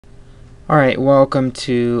Alright, welcome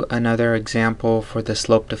to another example for the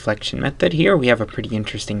slope deflection method. Here we have a pretty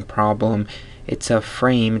interesting problem. It's a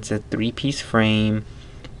frame, it's a three-piece frame,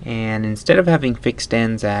 and instead of having fixed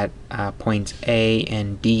ends at points A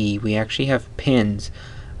and D, we actually have pins.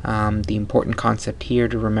 The important concept here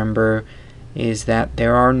to remember is that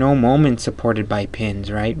there are no moments supported by pins,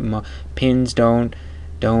 right? Pins don't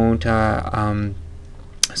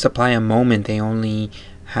supply a moment, they only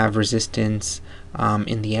have resistance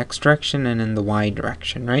in the x direction and in the y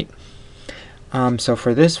direction, right? So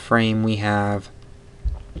for this frame we have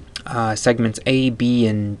segments A, B,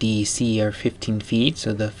 and D, C are 15 feet,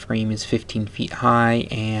 so the frame is 15 feet high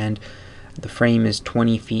and the frame is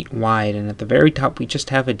 20 feet wide, and at the very top we just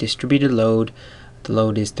have a distributed load. The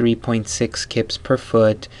load is 3.6 kips per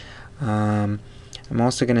foot. I'm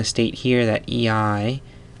also going to state here that EI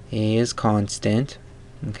is constant,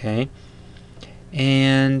 okay,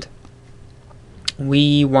 and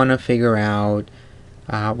we want to figure out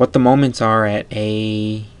what the moments are at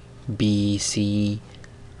A, B, C,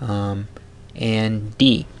 and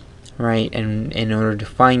D, right? And in order to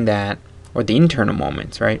find that, or the internal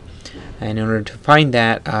moments, right? And in order to find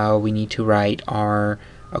that, we need to write our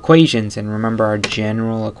equations. And remember, our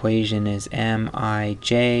general equation is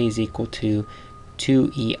Mij is equal to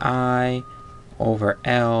 2EI over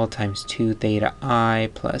L times 2 theta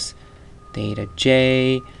I plus theta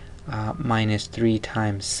J minus 3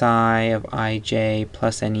 times psi of Ij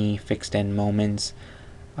plus any fixed end moments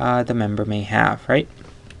the member may have, right?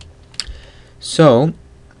 So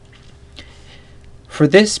for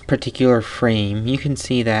this particular frame, you can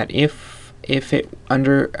see that if it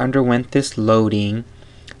underwent this loading,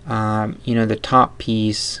 the top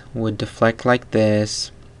piece would deflect like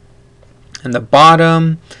this, and the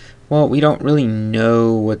bottom, well, we don't really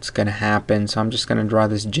know what's going to happen, so I'm just going to draw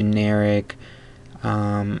this generic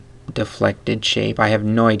deflected shape. I have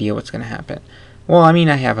no idea what's going to happen. Well, I mean,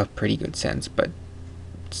 I have a pretty good sense, but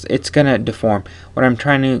it's going to deform. What I'm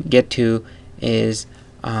trying to get to is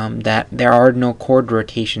that there are no chord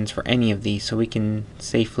rotations for any of these, so we can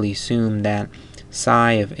safely assume that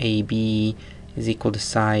psi of AB is equal to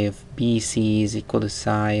psi of BC is equal to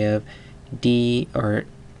psi of D, or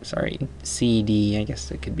sorry, CD, I guess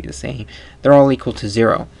it could be the same. They're all equal to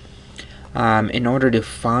 0. In order to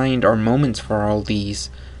find our moments for all these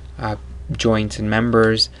joints and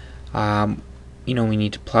members, we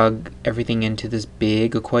need to plug everything into this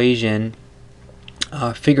big equation,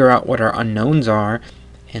 figure out what our unknowns are,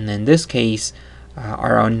 and in this case,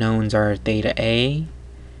 our unknowns are theta A,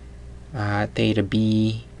 theta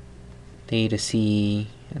B, theta C,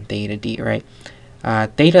 and theta D, right?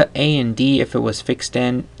 Theta A and D, if it was fixed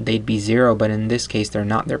end, they'd be 0, but in this case they're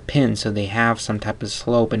not, they're pins, so they have some type of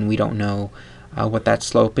slope, and we don't know what that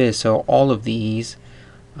slope is. So all of these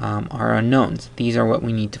are unknowns. These are what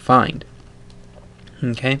we need to find.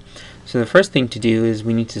 Okay, so the first thing to do is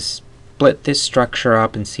we need to split this structure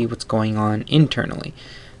up and see what's going on internally.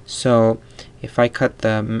 So if I cut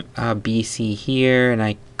the BC here, and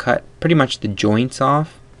I cut pretty much the joints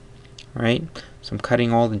off, right? So I'm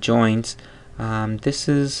cutting all the joints. This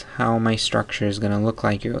is how my structure is going to look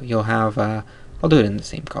like. You'll have, I'll do it in the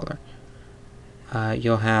same color.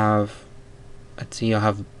 You'll have, let's see, you'll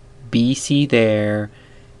have BC there,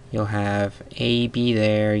 you'll have AB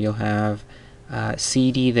there, you'll have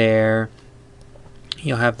CD there,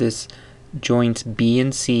 you'll have this joints B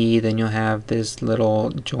and C, then you'll have this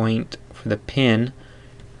little joint for the pin,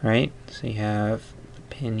 right? So you have the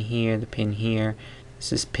pin here, the pin here.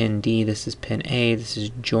 This is pin D, this is pin A, this is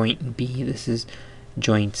joint B, this is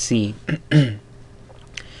joint C.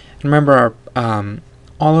 Remember,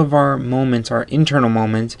 all of our moments, our internal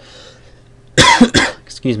moments,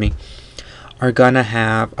 excuse me, are gonna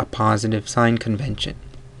have a positive sign convention.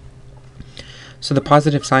 So the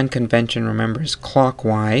positive sign convention, remember, is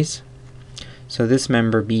clockwise. So this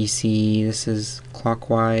member BC, this is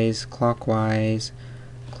clockwise, clockwise,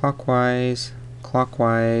 clockwise,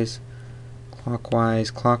 clockwise,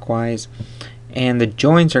 clockwise, clockwise, and the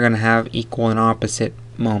joints are going to have equal and opposite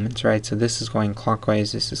moments, right? So this is going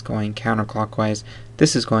clockwise, this is going counterclockwise,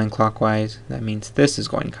 this is going clockwise, that means this is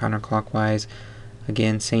going counterclockwise.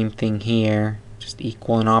 Again, same thing here, just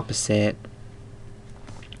equal and opposite,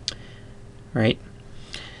 right?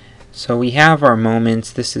 So we have our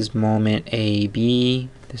moments. This is moment AB,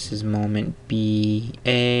 this is moment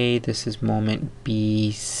BA, this is moment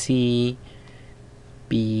BC,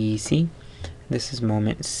 BC. This is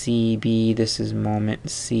moment CB, this is moment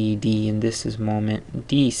CD, and this is moment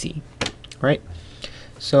DC, right?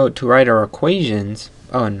 So to write our equations,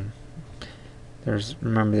 oh, and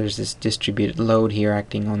remember there's this distributed load here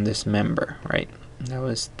acting on this member, right? That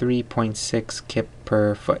was 3.6 kip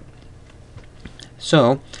per foot.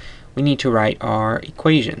 So we need to write our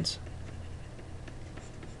equations.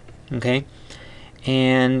 Okay,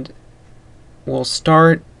 and we'll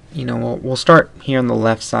start, we'll start here on the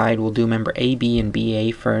left side. We'll do member AB and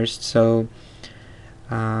BA first. So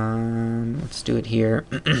let's do it here.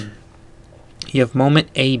 You have moment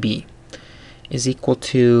AB is equal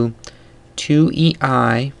to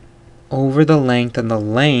 2EI over the length, and the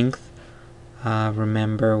length,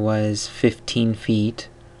 remember, was 15 feet.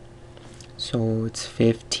 So it's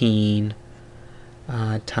 15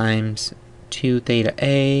 times 2 theta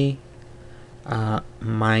A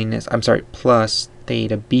plus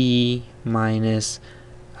theta B minus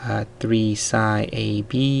 3 psi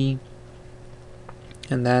AB,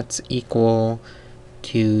 and that's equal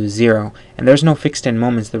to 0. And there's no fixed end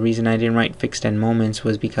moments. The reason I didn't write fixed end moments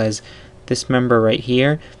was because this member right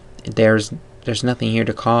here, there's nothing here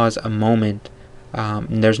to cause a moment.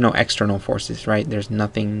 There's no external forces, right? There's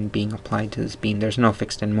nothing being applied to this beam. There's no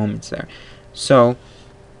fixed end moments there. So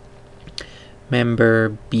member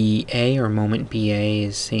BA, or moment BA,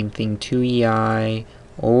 is same thing, 2EI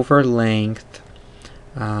over length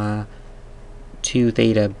 2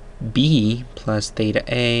 theta B plus theta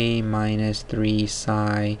A minus 3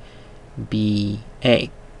 psi BA.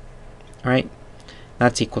 Alright,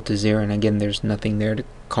 that's equal to 0, and again there's nothing there to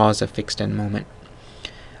cause a fixed end moment.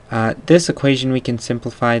 This equation we can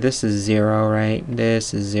simplify. This is 0, right?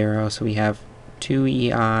 This is 0, so we have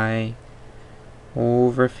 2EI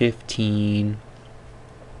over 15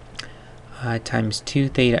 times 2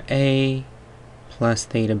 theta A plus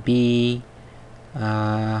theta B,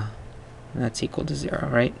 that's equal to 0,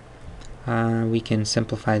 right? We can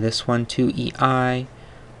simplify this one. 2EI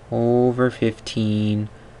over 15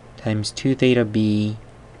 times 2 theta B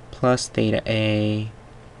plus theta A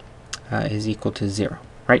is equal to 0,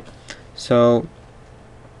 right? So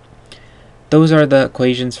those are the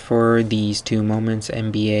equations for these two moments,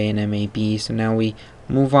 MBA and MAB. So now we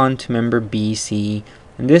move on to member BC.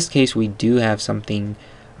 In this case, we do have something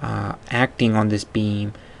acting on this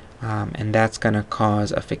beam, and that's going to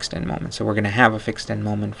cause a fixed end moment. So we're going to have a fixed end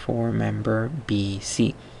moment for member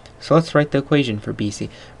BC. So let's write the equation for BC.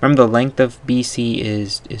 Remember, the length of BC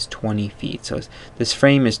is 20 feet. So this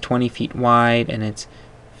frame is 20 feet wide, and it's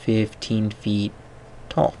 15 feet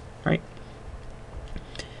tall, right?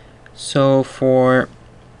 So for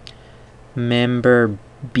member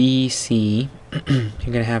BC, you're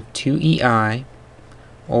going to have 2EI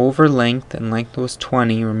over length, and length was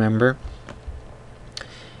 20, remember?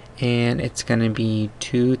 And it's going to be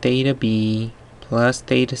 2 theta B plus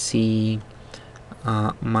theta C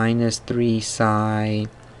minus 3 psi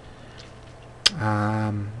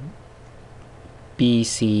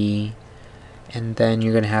BC, and then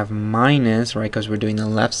you're going to have minus, right, because we're doing the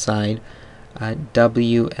left side,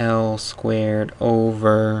 WL squared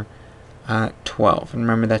over 12. And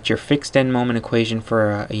remember, that's your fixed end moment equation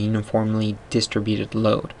for a uniformly distributed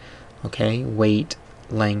load. Okay, weight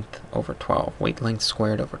length over 12, weight length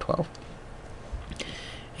squared over 12.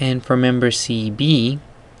 And for member CB,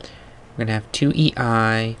 we're going to have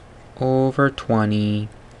 2EI over 20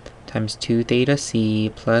 times 2 theta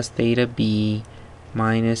C plus theta B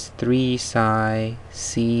minus 3 psi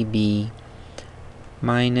CB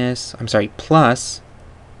plus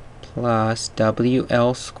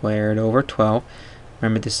WL squared over 12.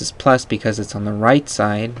 Remember, this is plus because it's on the right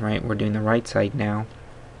side, right? We're doing the right side now.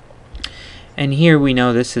 And here we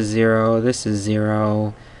know this is 0, this is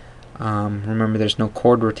 0. Remember, there's no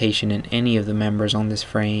chord rotation in any of the members on this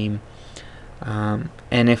frame. And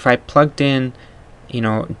if I plugged in,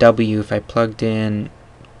 W, if I plugged in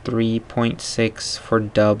 3.6 for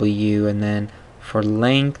W, and then for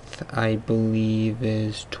length, I believe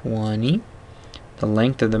is 20. The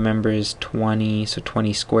length of the member is 20, so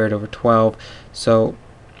 20 squared over 12. So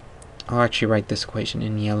I'll actually write this equation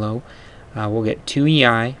in yellow. We'll get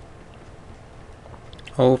 2EI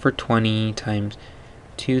over 20 times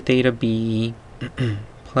 2 theta B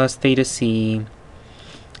plus theta C.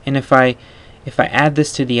 And if I add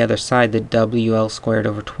this to the other side, the WL squared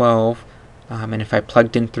over 12, and if I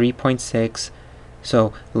plugged in 3.6,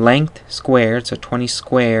 so length squared, so 20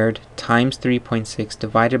 squared times 3.6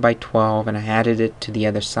 divided by 12, and I added it to the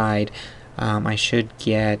other side, I should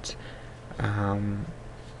get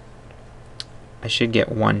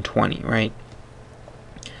 120, right?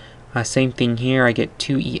 Same thing here. I get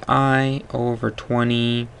 2EI over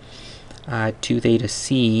 20, 2 theta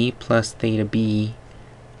C plus theta B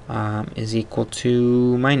is equal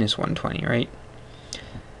to minus 120, right?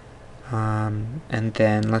 And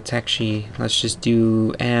then let's just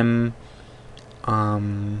do MCD,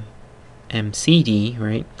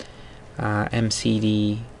 right?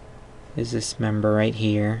 MCD is this member right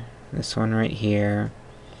here. this one right here.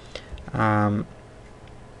 Let's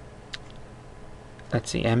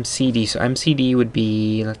see, MCD. So MCD would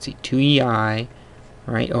be, let's see, 2EI,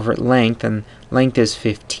 right, over length, and length is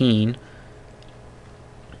 15,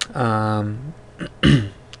 times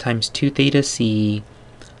 2 theta C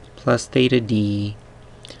plus theta D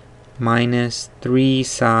minus 3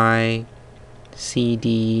 psi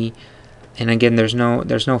CD, and again there's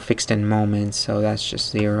no fixed end moments, so that's just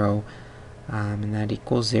 0, and that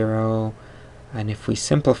equals 0. And if we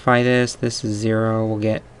simplify this is 0. We'll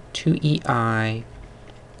get 2EI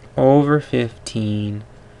over 15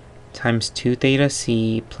 times 2 theta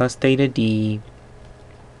C plus theta D,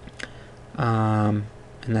 and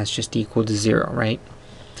that's just equal to 0, right?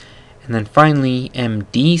 And then finally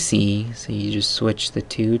MDC, so you just switch the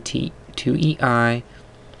 2EI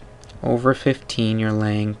over 15, your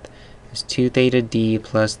length, is 2 theta D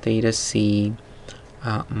plus theta C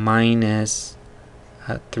minus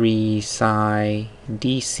 3 psi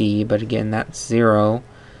DC, but again that's 0,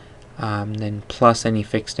 then plus any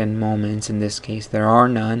fixed end moments. In this case there are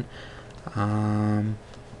none,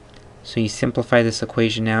 so you simplify this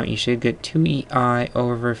equation out, you should get 2EI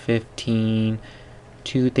over 15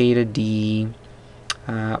 2 theta D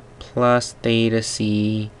plus theta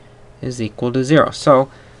C is equal to 0. So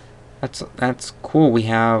that's cool. We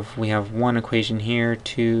have one equation here,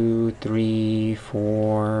 2, 3,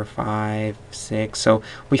 4, 5, 6. So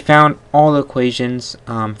we found all the equations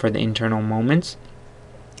for the internal moments.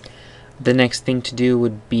 The next thing to do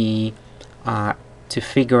would be to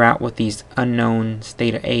figure out what these unknowns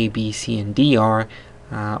theta A, B, C, and D are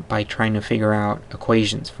by trying to figure out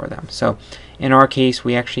equations for them. So in our case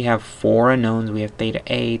we actually have 4 unknowns. We have theta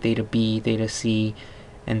A, theta B, theta C,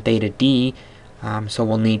 and theta D. So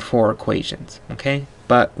we'll need 4 equations, okay?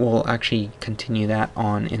 But we'll actually continue that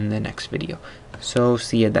on in the next video. So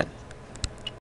see you then.